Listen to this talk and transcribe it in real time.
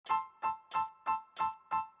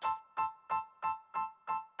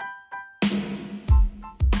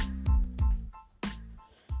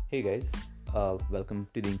Hey guys, welcome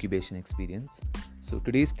to the Incubation Experience. So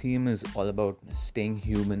today's theme is all about staying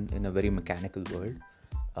human in a very mechanical world,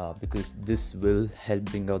 because this will help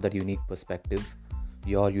bring out that unique perspective,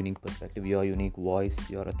 your unique voice,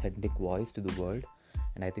 your authentic voice to the world,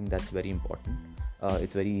 and I think that's very important.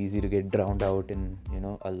 It's very easy to get drowned out in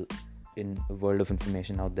in a world of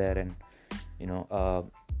information out there, and you know uh,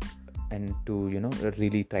 and to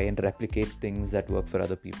really try and replicate things that work for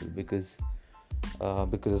other people because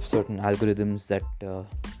of certain algorithms that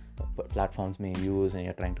platforms may use and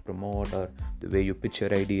you're trying to promote, or the way you pitch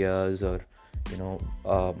your ideas, or you know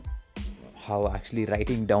uh, how actually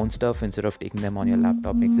writing down stuff instead of taking them on your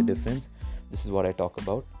laptop makes a difference. This is what I talk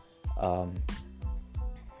about. Um,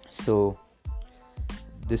 so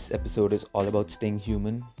this episode is all about staying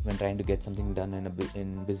human when trying to get something done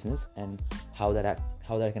in business, and how that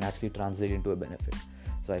can actually translate into a benefit.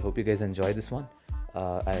 So I hope you guys enjoy this one.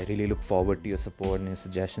 I really look forward to your support and your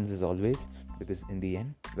suggestions as always, because in the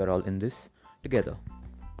end, we're all in this together.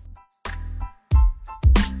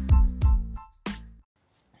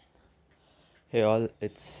 Hey all,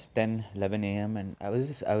 it's 10:11 a.m. and I was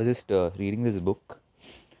just reading this book,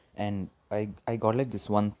 and I got like this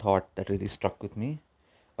one thought that really struck with me.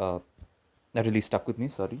 Uh, that really stuck with me,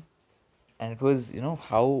 sorry. And it was,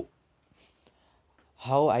 how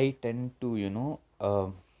I tend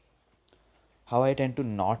to, how I tend to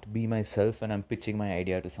not be myself when I'm pitching my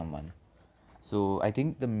idea to someone. So I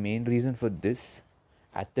think the main reason for this,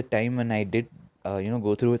 at the time when I did,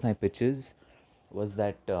 go through with my pitches, was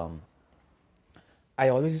that I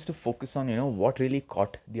always used to focus on, what really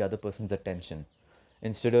caught the other person's attention,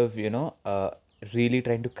 instead of, really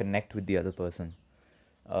trying to connect with the other person.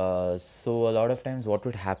 So a lot of times, what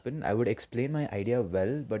would happen, I would explain my idea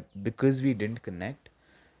well, but because we didn't connect,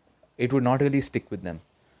 it would not really stick with them.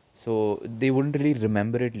 So they wouldn't really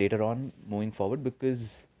remember it later on moving forward,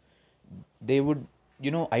 because they would,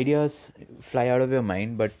 ideas fly out of your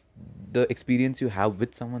mind, but the experience you have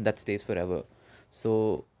with someone, that stays forever.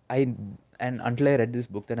 So I, and until I read this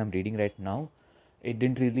book that I'm reading right now, it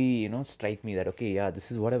didn't really, strike me that, okay, yeah,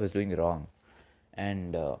 this is what I was doing wrong.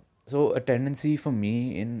 And so a tendency for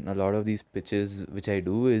me in a lot of these pitches which I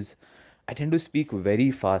do is I tend to speak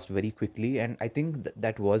very fast, very quickly, and I think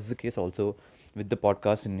that was the case also with the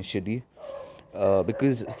podcast initially.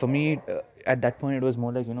 Because for me, at that point, it was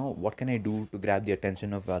more like, what can I do to grab the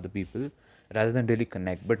attention of other people rather than really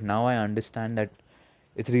connect. But now I understand that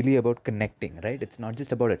it's really about connecting, right? It's not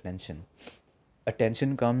just about attention.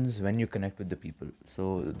 Attention comes when you connect with the people.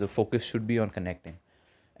 So the focus should be on connecting.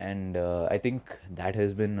 And I think that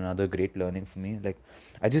has been another great learning for me. Like,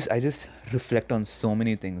 I just reflect on so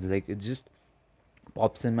many things. Like, it just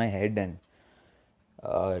pops in my head, and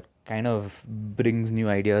kind of brings new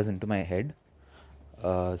ideas into my head.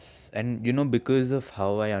 And because of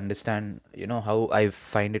how I understand, how I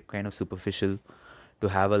find it kind of superficial to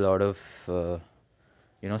have a lot of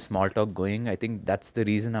small talk going. I think that's the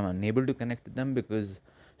reason I'm unable to connect with them, because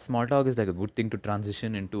small talk is like a good thing to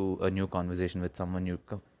transition into a new conversation with someone you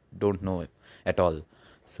don't know at all.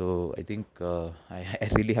 So I think I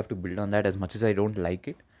really have to build on that, as much as I don't like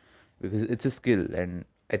it, because it's a skill, and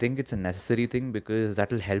I think it's a necessary thing, because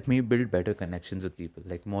that will help me build better connections with people,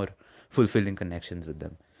 like more fulfilling connections with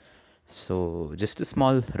them. So just a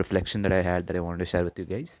small reflection that I had that I wanted to share with you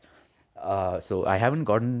guys. So I haven't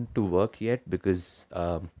gotten to work yet, because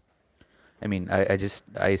I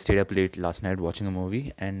stayed up late last night watching a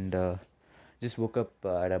movie, and just woke up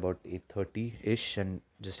at about 8:30 ish, and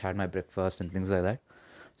just had my breakfast and things like that.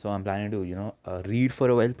 So I'm planning to read for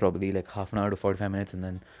a while, probably like half an hour to 45 minutes, and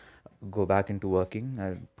then go back into working.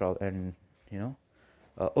 And you know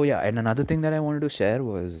oh yeah, and another thing that I wanted to share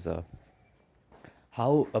was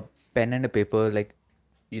how a pen and a paper, like,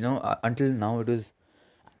 until now, it was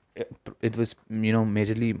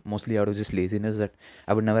majorly, mostly out of just laziness, that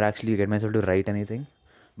I would never actually get myself to write anything.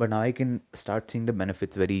 But now I can start seeing the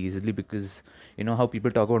benefits very easily, because how people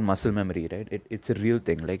talk about muscle memory, right? It's a real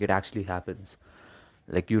thing. Like, it actually happens.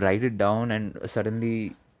 Like, you write it down, and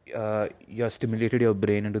suddenly you're stimulated your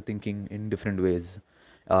brain into thinking in different ways.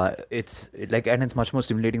 And it's much more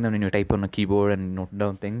stimulating than when you type on a keyboard and note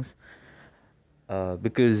down things.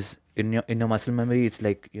 Because in your muscle memory, it's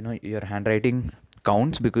like, your handwriting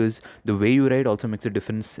counts, because the way you write also makes a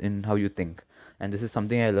difference in how you think. And this is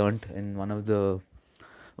something I learned in one of the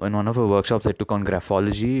workshops I took on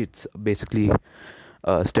graphology. It's basically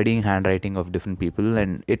studying handwriting of different people,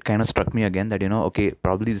 and it kind of struck me again that, okay,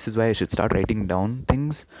 probably this is why I should start writing down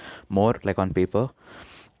things more, like on paper.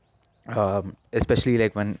 Especially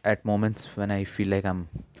like when at moments when I feel like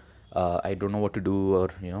I don't know what to do, or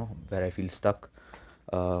where I feel stuck.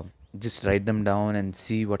 just write them down and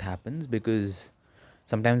see what happens, because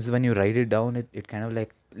sometimes when you write it down, it kind of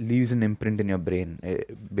like leaves an imprint in your brain,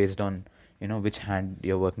 based on which hand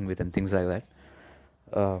you're working with and things like that.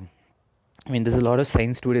 Um I mean, there's a lot of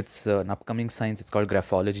science to it. It's an upcoming science. It's called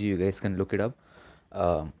graphology. You guys can look it up.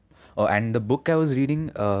 Um, oh, and the book I was reading,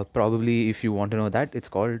 probably if you want to know that, it's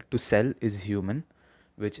called "To Sell Is Human,"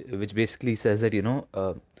 which basically says that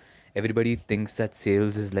everybody thinks that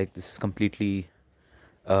sales is like this completely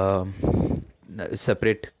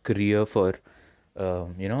separate career for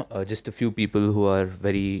just a few people who are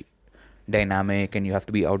very dynamic, and you have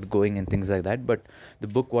to be outgoing and things like that. But the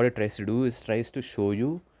book, what it tries to do is tries to show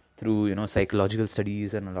you through psychological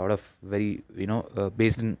studies and a lot of very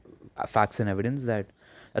based in facts and evidence, that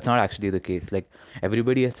that's not actually the case. Like,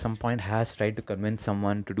 everybody at some point has tried to convince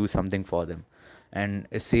someone to do something for them, and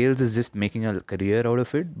sales is just making a career out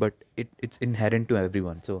of it, but it's inherent to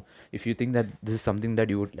everyone. So if you think that this is something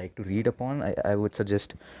that you would like to read upon, I would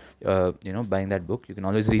suggest buying that book. You can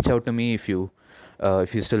always reach out to me if you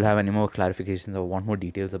still have any more clarifications or want more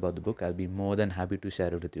details about the book. I'll be more than happy to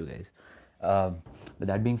share it with you guys. With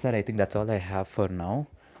that being said, I think that's all I have for now.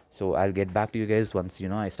 So I'll get back to you guys once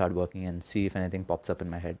I start working and see if anything pops up in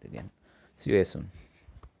my head again. See you guys soon.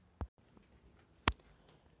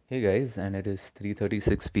 Hey guys, and it is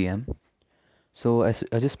 3:36 p.m. So I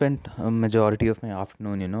just spent a majority of my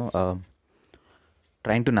afternoon,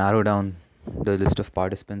 trying to narrow down the list of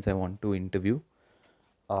participants I want to interview.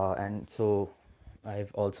 And so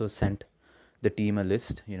I've also sent the team a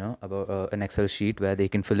list, about an Excel sheet where they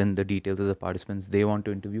can fill in the details of the participants they want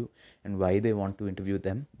to interview and why they want to interview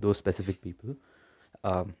them, those specific people.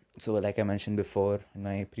 So like I mentioned before in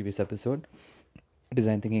my previous episode,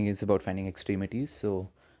 design thinking is about finding extremities. So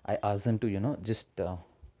I asked them to, just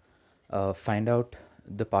find out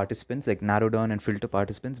the participants, like narrow down and filter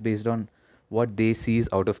participants based on what they see is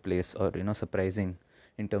out of place or surprising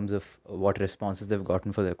in terms of what responses they've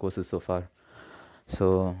gotten for their courses so far.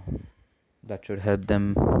 So that should help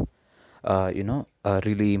them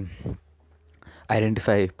really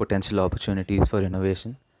identify potential opportunities for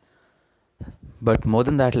innovation. But more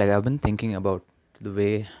than that, like, I've been thinking about the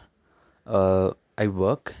way I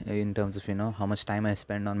work in terms of how much time I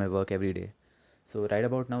spend on my work every day. So right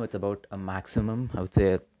about now, it's about a maximum, I would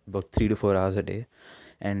say, about 3 to 4 hours a day,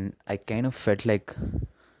 and I kind of felt like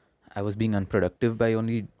I was being unproductive by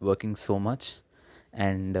only working so much,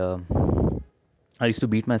 and I used to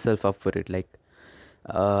beat myself up for it. Like,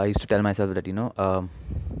 I used to tell myself that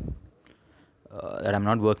that I'm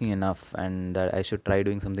not working enough and that I should try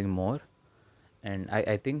doing something more. And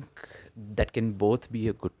I think that can both be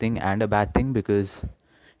a good thing and a bad thing, because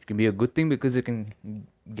it can be a good thing because it can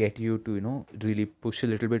get you to really push a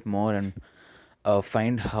little bit more and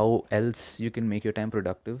find how else you can make your time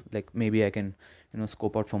productive. Like, maybe I can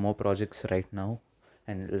scope out for more projects right now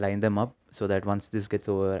and line them up so that once this gets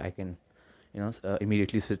over, I can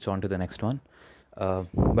immediately switch on to the next one.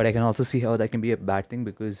 But I can also see how that can be a bad thing,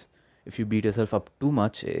 because if you beat yourself up too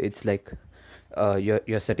much, it's like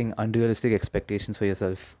you're setting unrealistic expectations for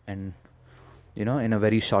yourself, and in a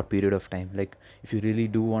very short period of time. Like, if you really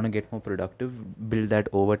do want to get more productive, build that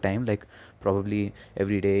over time. Like, probably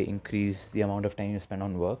every day increase the amount of time you spend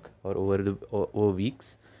on work, or over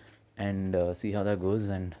weeks, and see how that goes.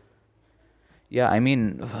 And yeah, I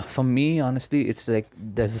mean, for me, honestly, it's like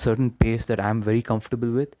there's a certain pace that I'm very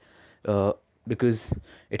comfortable with, uh, because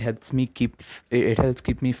it helps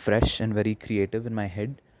keep me fresh and very creative in my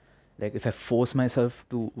head. Like, if I force myself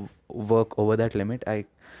to work over that limit,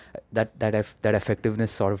 that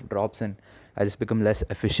effectiveness sort of drops, and I just become less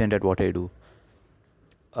efficient at what I do.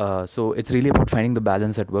 So it's really about finding the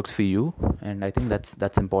balance that works for you, and I think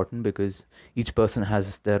that's important, because each person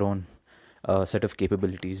has their own set of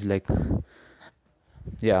capabilities. Like,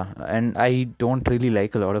 yeah, and I don't really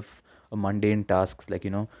like a lot of mundane tasks, like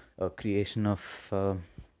creation of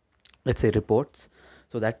let's say reports.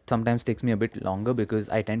 So that sometimes takes me a bit longer, because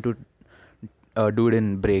I tend to do it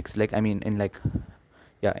in breaks. Like, I mean, in like,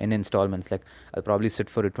 yeah, in installments. Like, I'll probably sit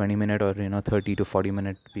for a 20-minute or 30 to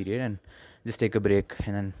 40-minute period, and just take a break,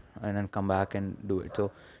 and then come back and do it.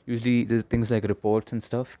 So usually the things like reports and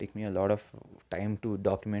stuff take me a lot of time to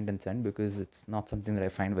document and send, because it's not something that I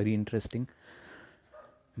find very interesting.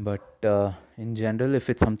 But in general, if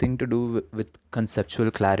it's something to do with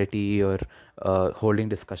conceptual clarity, or holding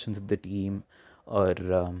discussions with the team, or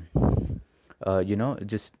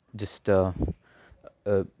just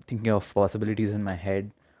thinking of possibilities in my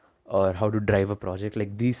head, or how to drive a project,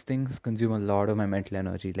 like, these things consume a lot of my mental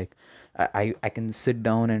energy. Like, I can sit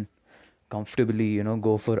down and comfortably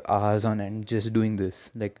go for hours on end just doing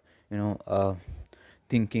this. Like, you know uh,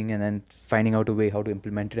 thinking and then finding out a way how to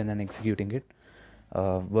implement it and then executing it,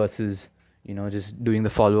 versus just doing the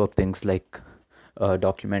follow-up things like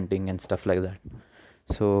documenting and stuff like that.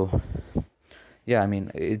 So yeah, I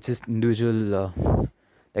mean, it's just individual,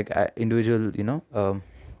 individual,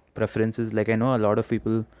 preferences. Like I know a lot of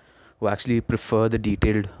people who actually prefer the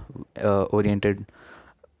detailed oriented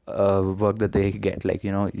work that they get. Like,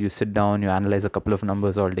 you sit down, you analyze a couple of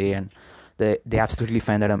numbers all day, and they absolutely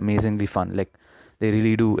find that amazingly fun. Like, they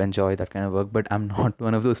really do enjoy that kind of work. But I'm not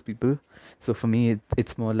one of those people. So for me,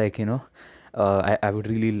 it's more like, I would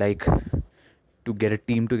really like to get a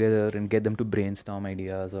team together and get them to brainstorm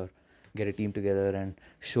ideas, or get a team together and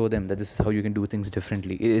show them that this is how you can do things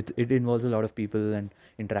differently. It involves a lot of people and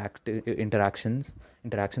interactions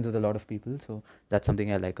with a lot of people. So that's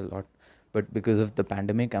something I like a lot. But because of the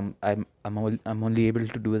pandemic, I'm only able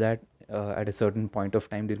to do that at a certain point of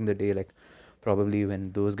time during the day, like probably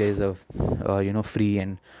when those guys are free,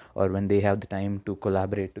 and or when they have the time to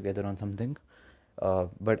collaborate together on something.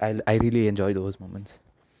 But I really enjoy those moments.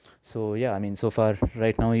 So yeah, I mean, so far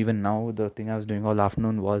right now, even now, the thing I was doing all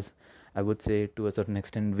afternoon was, I would say, to a certain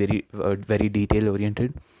extent, very detail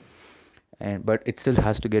oriented, and but it still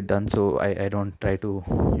has to get done. So I don't try to,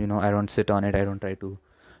 I don't sit on it. I don't try to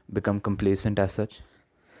become complacent as such.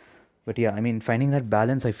 But yeah, I mean, finding that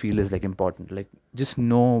balance, I feel, is like important. Like, just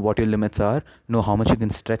know what your limits are, know how much you can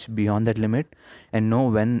stretch beyond that limit, and know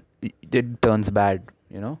when it turns bad.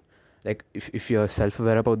 Like if you're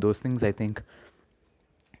self-aware about those things, I think,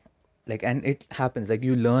 like, and it happens, like,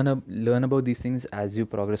 you learn about these things as you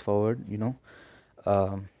progress forward,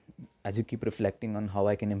 um, as you keep reflecting on how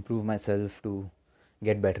I can improve myself to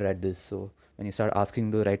get better at this. So when you start asking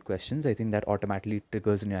the right questions, I think that automatically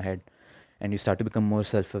triggers in your head, and you start to become more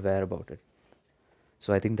self-aware about it.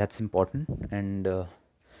 So I think that's important. And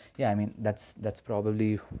yeah, I mean, that's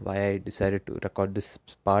probably why I decided to record this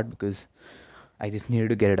part, because I just needed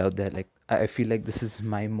to get it out there. Like, I feel like this is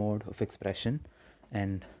my mode of expression,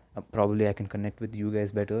 and probably I can connect with you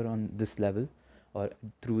guys better on this level, or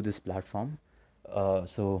through this platform.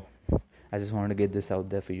 So I just wanted to get this out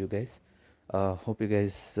there for you guys. Hope you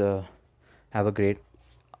guys have a great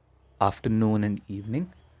afternoon and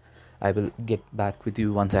evening. I will get back with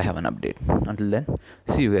you once I have an update. Until then,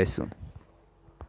 see you guys soon.